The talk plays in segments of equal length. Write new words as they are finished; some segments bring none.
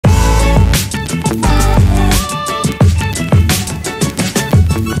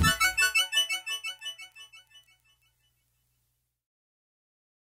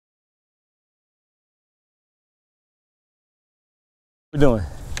We're doing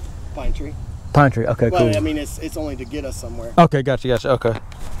Pine tree. Pine tree. Okay, Well, cool. I mean, it's only to get us somewhere. Okay, gotcha. Okay.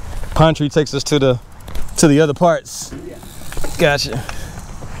 Pine tree takes us to the other parts. Yeah. Gotcha.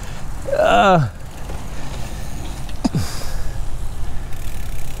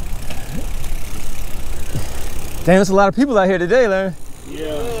 Damn, there's a lot of people out here today, Larry. Yeah,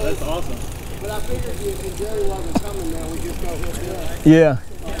 that's awesome. But I figured if Jerry wasn't coming, man, we just go hit it. Yeah.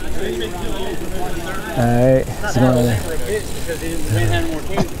 Alright.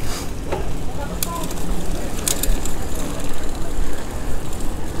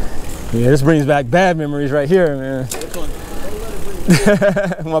 Yeah, this brings back bad memories right here, man.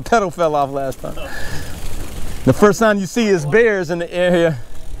 My pedal fell off last time. The first time you see is bears in the area.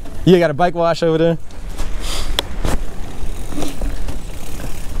 You got a bike wash over there.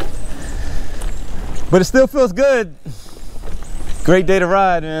 But it still feels good. Great day to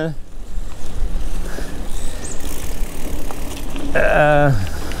ride, man.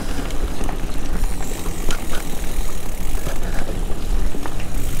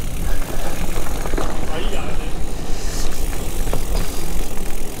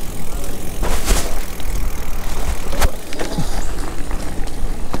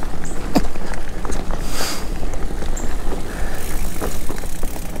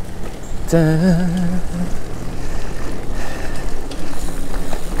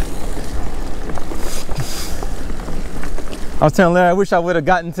 I was telling Larry, I wish I would have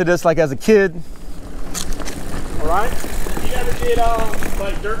gotten to this like as a kid. All right. You ever did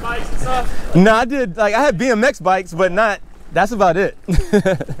like dirt bikes and stuff? No, I did. Like I had BMX bikes, but not. That's about it. Yeah,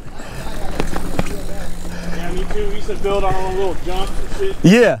 me too. We used to build our own little jumps and shit.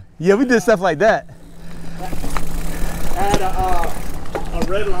 Yeah, we did stuff like that. I had a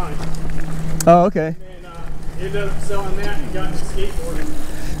red line. Oh, okay. And ended up selling that and got into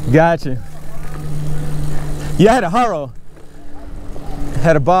skateboarding. Gotcha. Yeah, I had a Haro.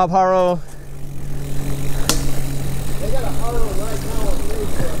 Had a Bob Haro. They got a Haro right now on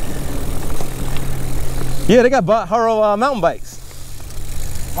Facebook. Yeah, they got Haro mountain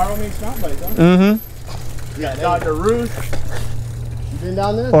bikes. Haro makes mountain bikes, huh? Mm-hmm. Yeah, Dr. Ruth. You been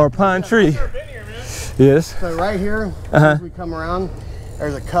down there? Or a pine tree. I've never been here, man. Yes. So right here, as we come around,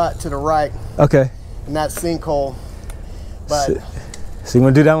 there's a cut to the right, Okay. and that's Sinkhole. But So you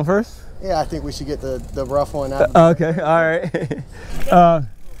want to do that one first? yeah, I think we should get the rough one out. Okay, all right.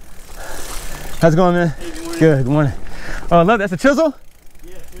 How's it going, man? Hey, good morning. Good morning. Oh, I love that. That's a chisel?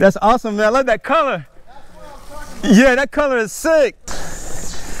 Yeah, That's awesome, man. I love that color. Yeah, that color is sick.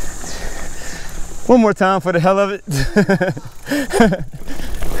 One more time for the hell of it.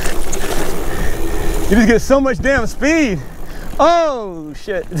 You just get so much damn speed. Oh,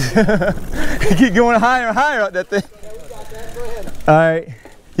 shit. You keep going higher and higher up that thing. All right.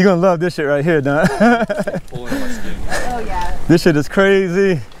 You're going to love this shit right here, Don. Oh yeah. This shit is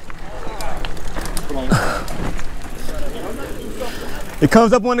crazy. It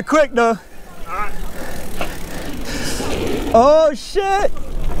comes up on the quick though. Oh shit!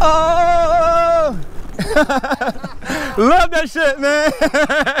 Oh! Love that shit, man.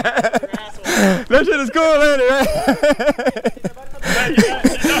 That shit is cool, ain't it? Right?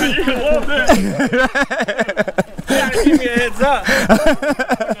 you love that. You gotta give me a heads up.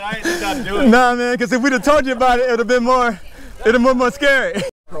 I ain't got to do it. Nah, man, because if we'd have told you about it, it'd have been more scary.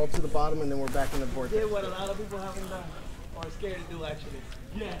 Crawl to the bottom, and then we're back in the vortex. Did what a lot of people haven't done or are scared to do, actually.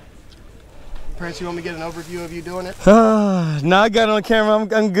 Yeah. Prince, you want me to get an overview of you doing it? No, I got it on camera.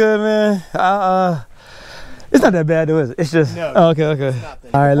 I'm good, man. It's not that bad, though, is it? It's just. No. Oh, okay.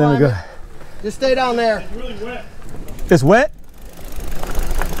 All right, let me go. Just stay down there. It's really wet. It's wet?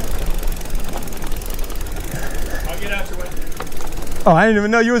 I'll get out your way. Oh, I didn't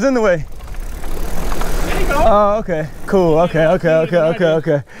even know you was in the way. There you go. Oh, okay. Cool. Okay.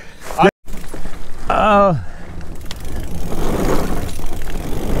 Oh.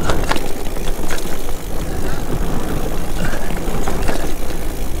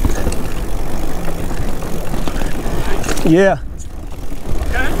 Yeah.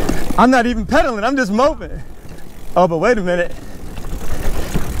 Okay. I'm not even pedaling. I'm just moping. Oh, but wait a minute.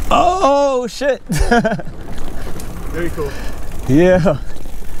 Oh, shit. Very cool. Yeah.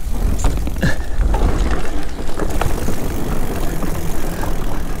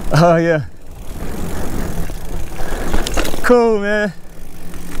 Oh, yeah. Cool, man.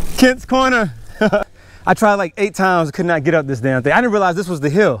 Kent's Corner. I tried like 8 times, could not get up this damn thing. I didn't realize this was the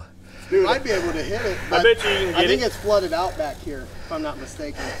hill. Dude, I'd be able to hit it. I bet you can get I think it. it's flooded out back here, if I'm not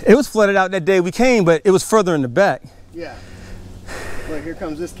mistaken. It was flooded out that day we came, but it was further in the back. Yeah. Look, here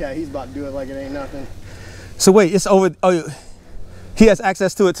comes this cat. He's about to do it like it ain't nothing. So wait, it's over. Oh, he has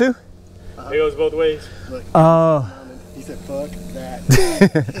access to it too? It goes both ways. Look, Oh. He said, fuck that.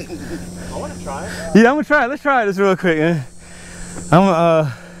 I want to try it. Yeah, I'm gonna try it. Let's try this real quick, man.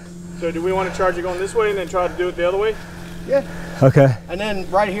 So do we want to charge it going this way and then try to do it the other way? Yeah. Okay. And then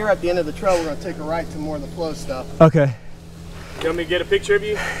right here at the end of the trail, we're going to take a right to more of the flow stuff. Okay. You want me to get a picture of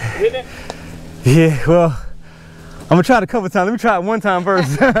you hitting it? Yeah, well, I'm gonna try it a couple times. Let me try it one time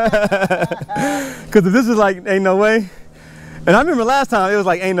first. Cause if this is like, ain't no way. And I remember last time it was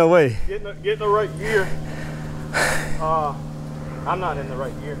like, ain't no way. Get in the right gear. I'm not in the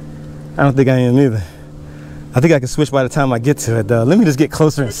right gear. I don't think I am either. I think I can switch by the time I get to it though. Let me just get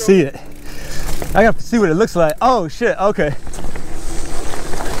closer and see it. I got to see what it looks like. Oh shit, okay.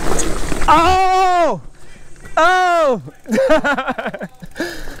 Oh! Oh!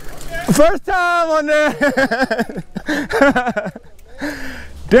 First time on there.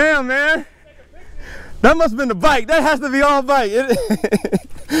 Damn, man. That must have been the bike. That has to be all bike.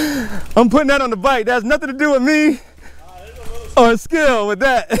 I'm putting that on the bike. That has nothing to do with me or skill with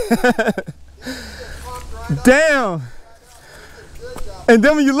that. Damn. And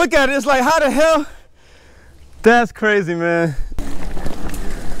then when you look at it, it's like, how the hell? That's crazy, man.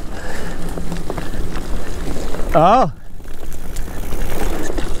 Oh.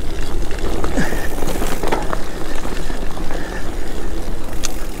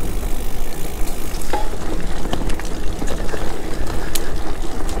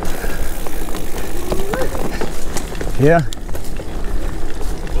 Yeah.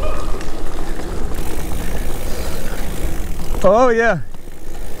 Oh yeah.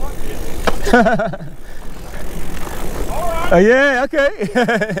 Oh yeah, okay.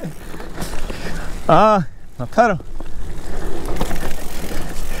 My pedal.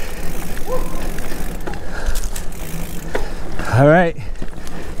 All right.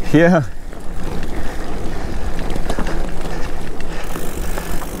 Yeah.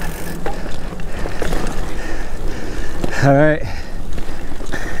 All right.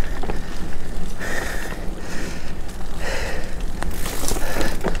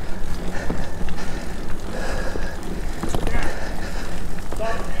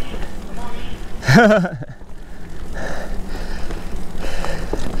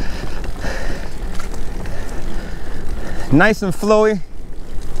 Nice and flowy.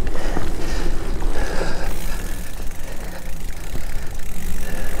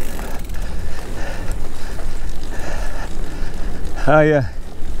 Oh yeah.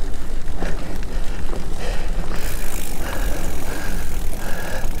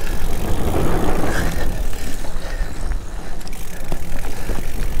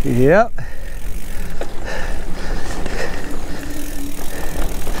 Yep.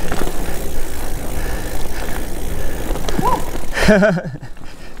 Yeah,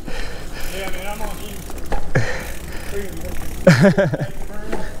 man, I'm on you.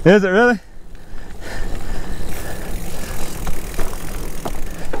 Is it really?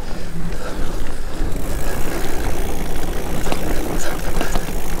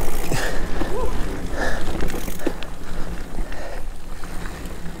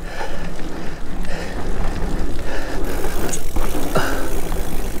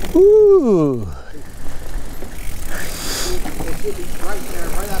 Ooh.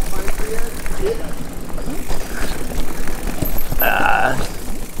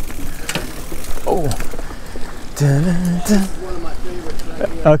 Oh. Dun, dun, dun. One of my favorites right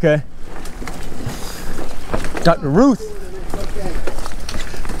here. Okay. Dr. Ruth. Okay.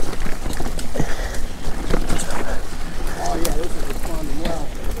 Oh yeah, this is responding well.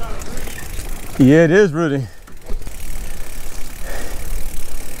 Yeah, it is, Rudy.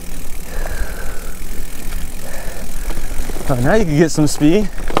 Oh, now you can get some speed.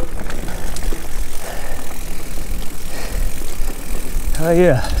 Oh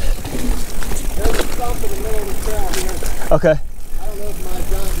yeah. There's a stump in the middle of the trail here. Okay. I don't know if my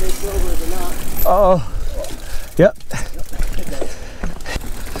giant makes over it or not. Oh. Yep.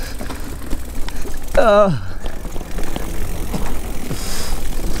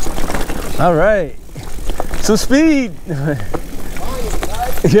 All right. Some speed. Volume,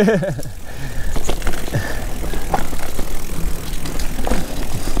 right? Yeah.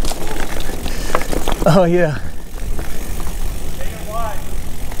 Oh yeah.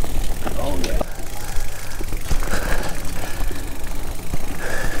 Oh yeah.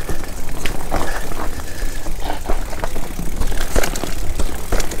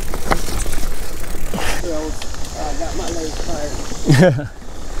 I got my legs tired. Yeah.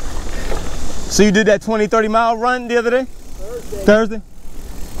 So you did that 20, 30 mile run the other day? Thursday?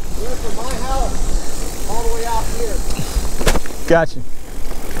 Went from my house all the way out here. Gotcha.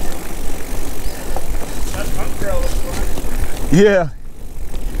 That's hunt trail looks fun. Yeah.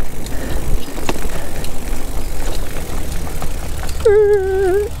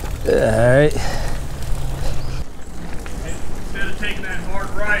 Alright. Instead of taking that hard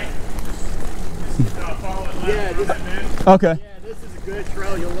right, just follow it left. Yeah, just, Okay. yeah, this is a good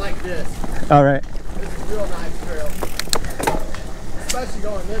trail. You'll like this. Alright. This is a real nice trail. Especially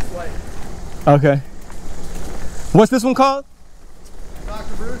going this way. Okay. What's this one called?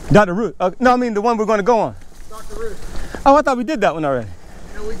 Dr. Ruth? Dr. Ruth. No, I mean the one we're going to go on. Dr. Ruth. Oh, I thought we did that one already.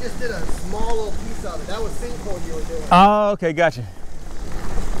 No, we just did a small little piece of it. That was Sinkhole you were doing. Oh, okay, gotcha.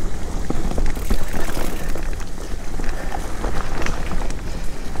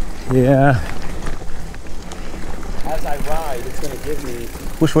 Yeah. As I ride, it's going to give me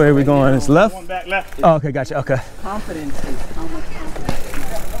Which way are we going? It's left? Going back left. Oh, okay, gotcha. Okay. confidence. Is how much confidence.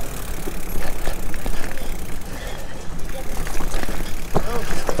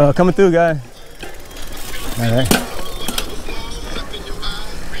 Coming through, guys. All right.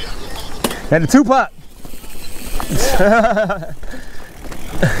 Got the Tupac.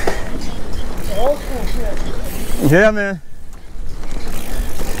 Yeah, man.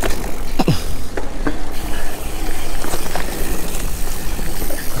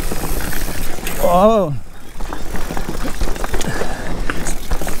 Oh.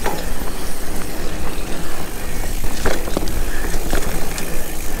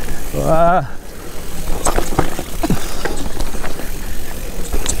 Wow.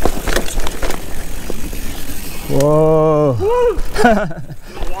 Whoa.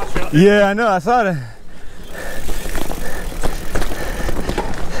 Yeah, I know, I saw that.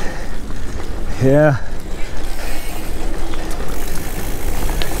 Yeah.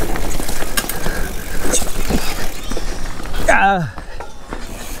 Ah.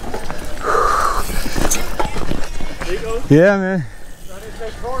 Yeah, man.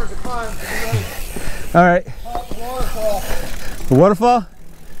 All right. Waterfall. The waterfall?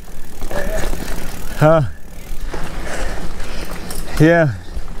 Huh? Yeah.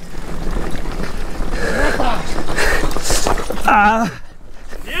 Ah.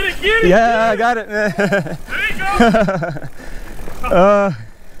 Get it, Yeah, I got it, man. There you go.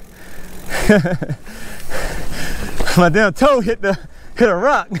 My damn toe hit a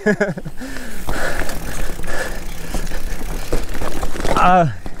rock.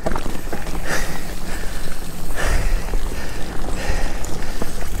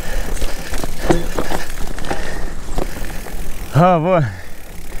 Oh boy.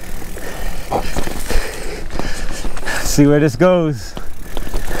 See where this goes.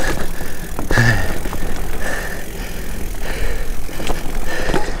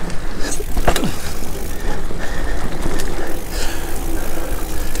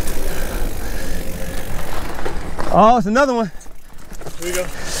 Oh, it's another one. Here we go.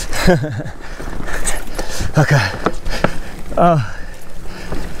 Okay.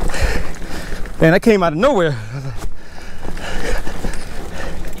 Man, that came out of nowhere.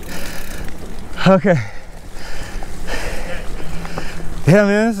 Okay. Yeah,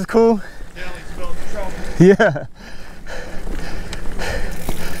 man, this is cool. Yeah.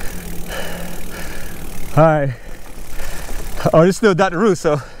 All right. Oh, this is still Dr. Ruth,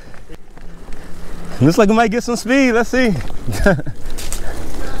 so. Looks like we might get some speed. Let's see.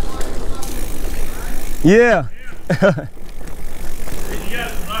 Yeah. You got an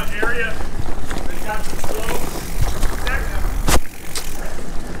area that got some slow.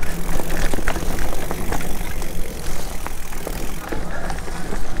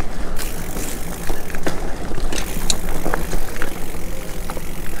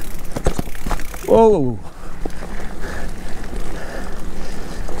 Whoa.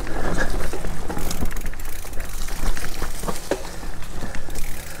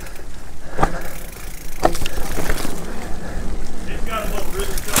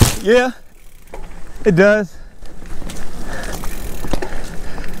 Yeah, it does.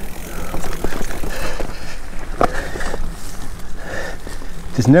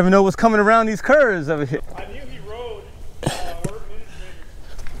 Just never know what's coming around these curves over here. I knew he rode work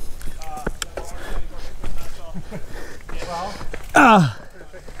Ah.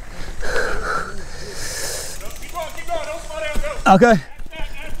 Keep going, don't slow down, go. Okay.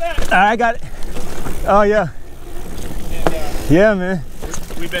 That's that. I got it. Oh yeah. Yeah, man.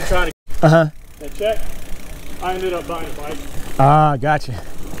 We've been trying to check. I ended up buying a bike. Ah, gotcha.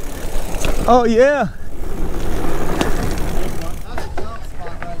 Oh yeah.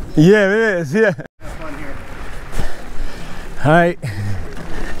 Yeah, it is. Yeah. All right.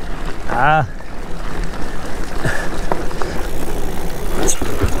 Ah.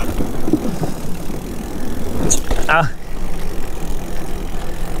 Ah.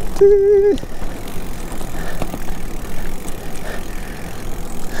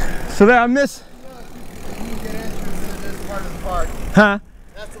 So there I miss. You get interested in this part of the park. Huh?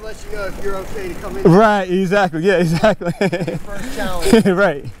 That's to let you know if you're okay to come in. Right, exactly. Yeah, exactly. First challenge.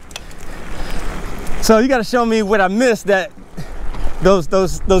 Right. So you got to show me what I missed. That those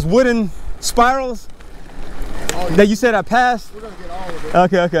wooden spirals that you said I passed. We're gonna get all of it.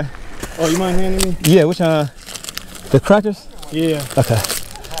 Okay, okay. Oh, you mind handing me? Yeah, which the crackers? Yeah. Okay.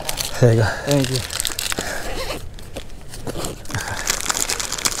 There you go. Thank you.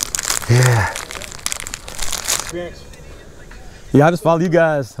 Yeah. Yeah, I just follow you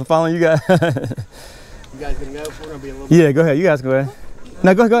guys. I'm following you guys. You guys gonna go? We're gonna be a little. Yeah, go ahead. You guys go ahead.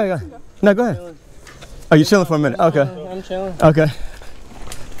 No, go ahead. No, go ahead. Oh, you're chilling for a minute. Okay. I'm chilling. Okay.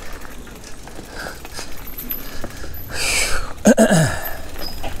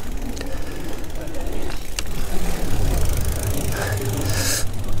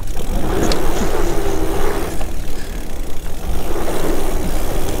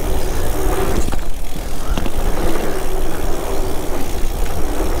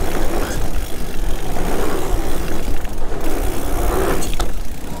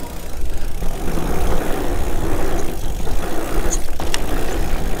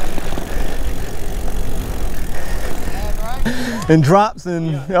 And drops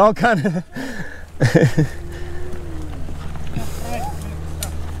and all kind of.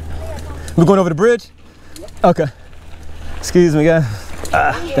 We're going over the bridge? Okay. Excuse me, guys.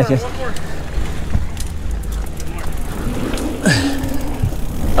 Thank you.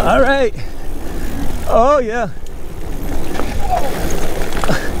 All right. Oh, yeah.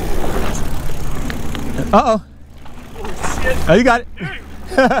 Uh-oh. Oh, you got it.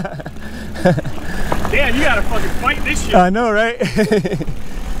 Damn, you gotta fucking fight this shit. I know, right?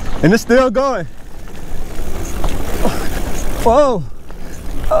 And it's still going. Whoa.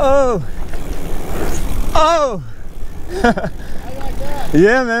 Oh. Oh. I like that.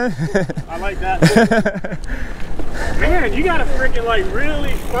 Yeah, man. I like that. Man, you gotta freaking like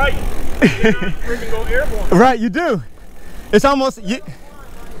really fight. You gotta freaking go airborne. Right, you do. It's almost, it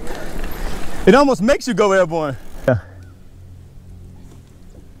almost makes you go airborne. Yeah.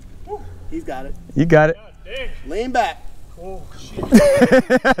 He's got it. You got it. God damn. Lean back. Oh shit.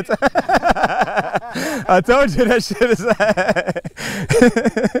 I told you that shit is.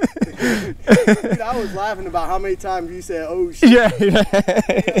 Dude, I was laughing about how many times you said, "Oh shit." Yeah.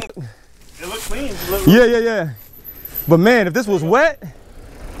 It looks clean. Yeah. But man, if this was wet,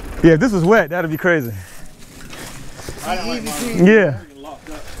 if this was wet, that'd be crazy. I don't like mine. Yeah. Locked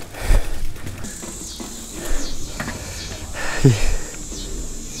up.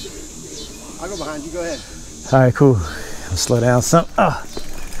 I'll go behind you. Go ahead. All right, cool. I'll slow down some. Oh.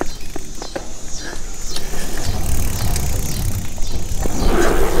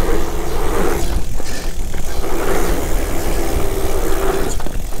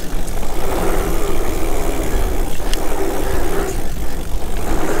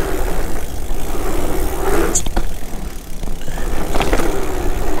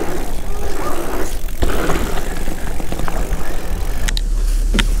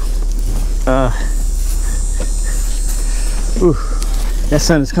 Ooh, that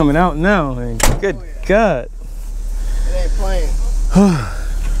sun is coming out now, man. Good God. It ain't playing. Oh,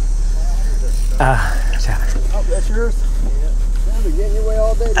 that's yours? Yeah. I've been getting your way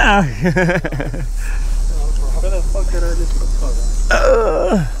all day. Ah. Where the fuck did I just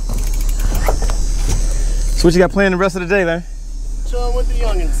So what you got planned the rest of the day, man? chilling with the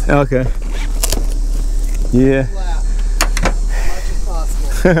youngins. Okay. Yeah. Laugh as much as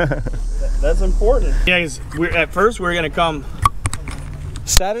possible. That's important. Yeah, at first we were gonna come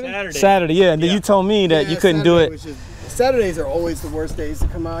Saturday? Saturday. Yeah. And then you told me that you couldn't do it. Saturdays are always the worst days to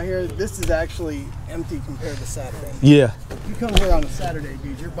come out here. This is actually empty compared to Saturday. Yeah. You come here on a Saturday,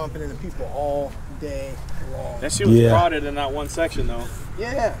 dude, you're bumping into people all day long. That shit was crowded in that one section though.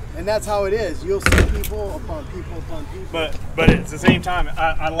 Yeah, and that's how it is. You'll see people upon people upon people. But at the same time,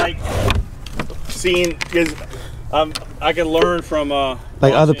 I like seeing, because I can learn from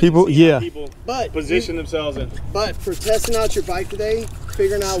like other people. Yeah. People But position themselves in. But for testing out your bike today,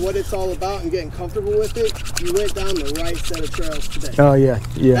 figuring out what it's all about and getting comfortable with it, you went down the right set of trails today. Oh yeah.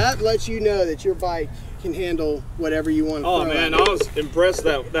 That lets you know that your bike can handle whatever you want to Oh throw man, at it. I was impressed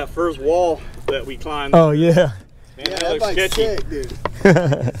that first wall that we climbed. Oh yeah. Man, Yeah, that that looks bike's sketchy. sick, dude.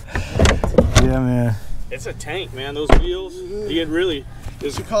 Yeah, man. It's a tank, man. Those wheels, you can really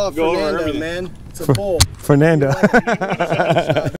just You call it go over Fernando, everything. man. It's a bull. Fernando.